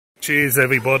Cheers,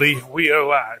 everybody. We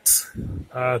are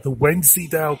at the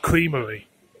Wensleydale Creamery.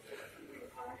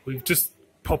 We've just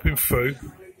popping through,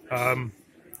 come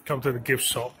to the gift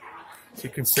shop, so you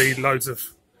can see loads of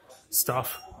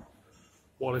stuff,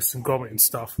 Wallace and Gromit and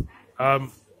stuff.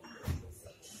 And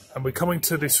we're coming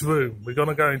to this room. We're going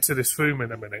to go into this room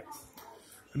in a minute.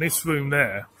 And this room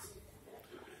there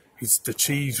is the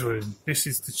cheese room. This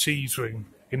is the cheese room.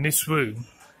 In this room,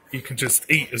 you can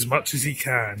just eat as much as you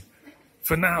can.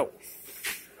 For now,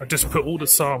 I just put all the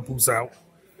samples out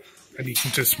and you can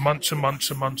just munch and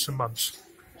munch and munch and munch.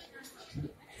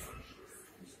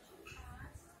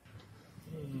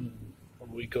 What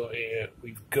have we got here?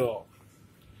 We've got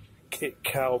Kit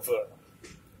Calvert.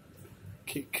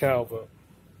 Kit Calvert.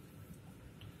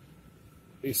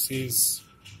 This is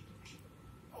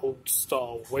old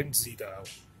style Wensleydale.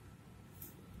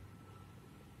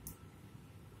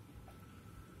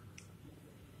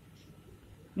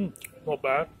 Not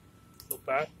bad. Not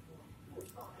bad.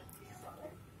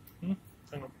 Hang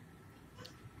on.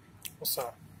 What's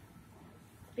that?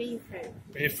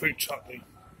 Beerfruit chutney.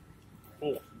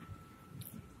 Oh.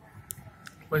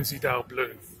 Wensleydale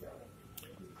blue.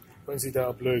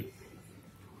 Wensleydale blue.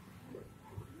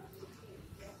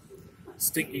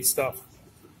 Stinky stuff.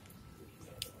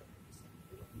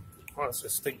 Oh, that's a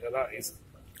stinker that is.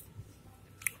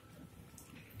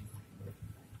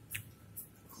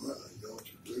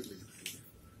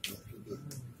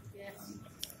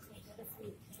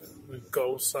 We've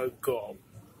also got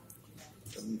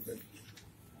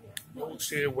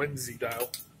Yorkshire Wensleydale.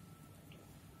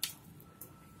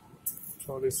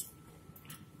 Try this.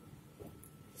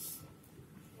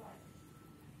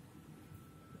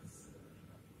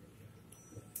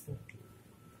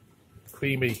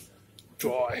 Creamy,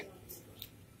 dry.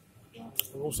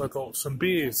 We've also got some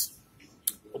beers.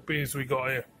 What beers we got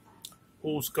here?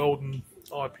 Hawes Golden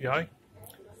IPA.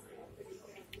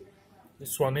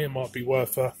 This one here might be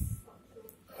worth a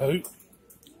hoot.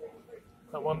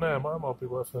 That one there might be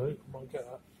worth a hoot. I might get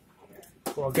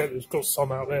that. Well, I'll get it. It's got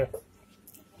some out there.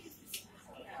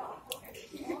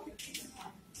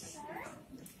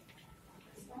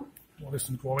 Well,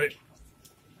 listen to it.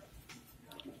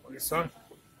 Like so.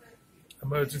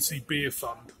 Emergency beer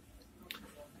fund.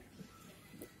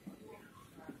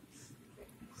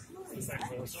 What's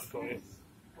that else I've got here?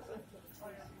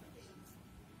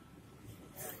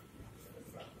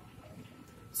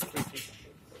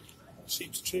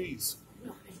 Sheep's cheese.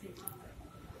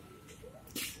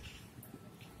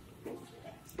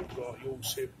 We've got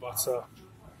Yorkshire butter.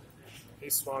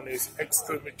 This one is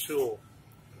extra mature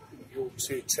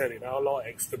Yorkshire cherry. Now I like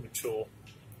extra mature.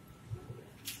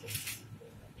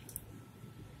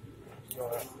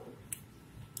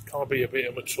 Can't be a bit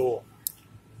immature.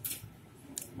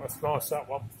 That's nice, that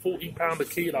one. £14 a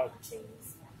kilo.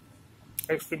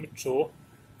 Extra mature.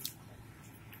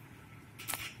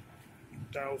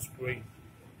 Dowsbury.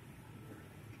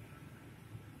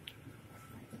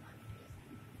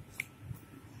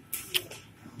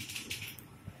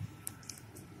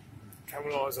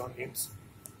 Caramelised onions.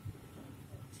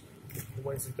 The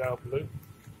Wensleydale blue.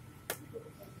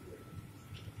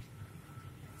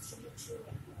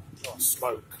 Oh,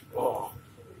 smoke. Oh,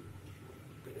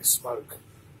 bit of smoke.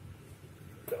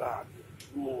 Look at that.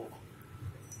 Oh.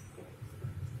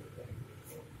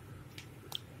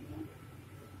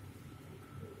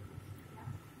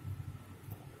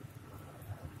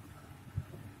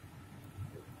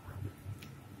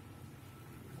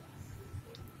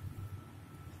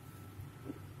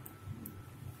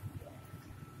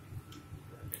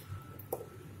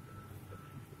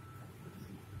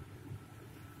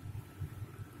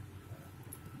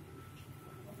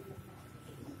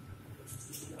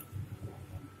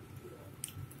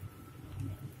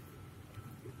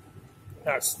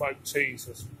 That smoked cheese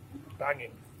is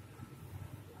banging.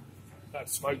 That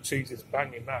smoked cheese is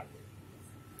banging. That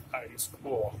is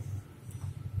cool.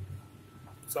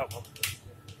 What's that one?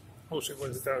 What's it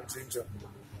when it's down ginger?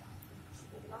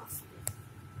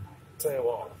 Tell you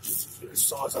what, the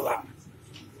size of that.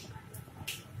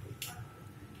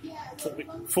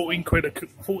 14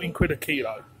 quid a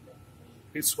kilo.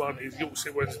 This one is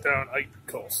Yorkshire Wensleydale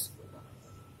apricot.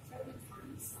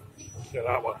 Yeah,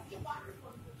 that one.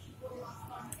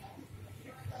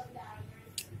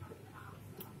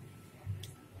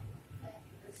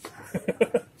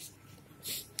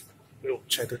 Little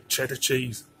cheddar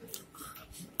cheese.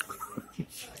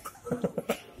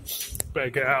 Better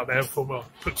get out there before I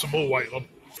put some more weight on.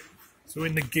 So we're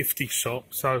in the gifty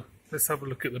shop, so let's have a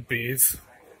look at the beers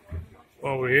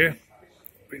while we're here.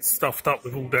 A bit stuffed up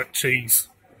with all that cheese.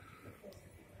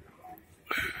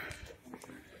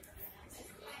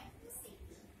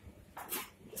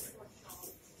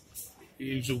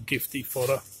 Usual gifty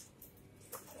fodder.